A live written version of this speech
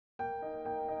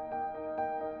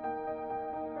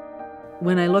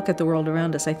When I look at the world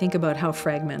around us, I think about how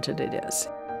fragmented it is.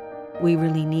 We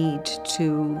really need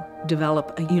to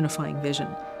develop a unifying vision.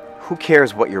 Who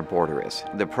cares what your border is?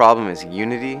 The problem is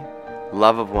unity,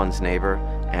 love of one's neighbor,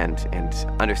 and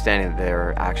understanding that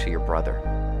they're actually your brother.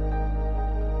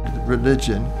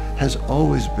 Religion has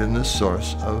always been the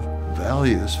source of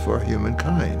values for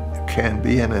humankind. It can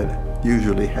be, and it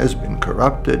usually has been,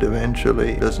 corrupted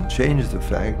eventually. It doesn't change the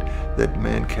fact that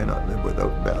man cannot live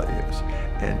without values.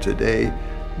 And today,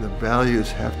 the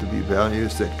values have to be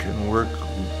values that can work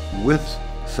with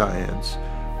science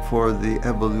for the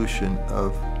evolution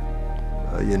of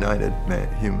a united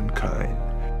humankind.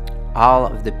 All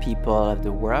of the people of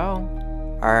the world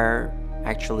are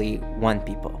actually one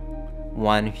people,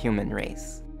 one human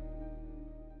race.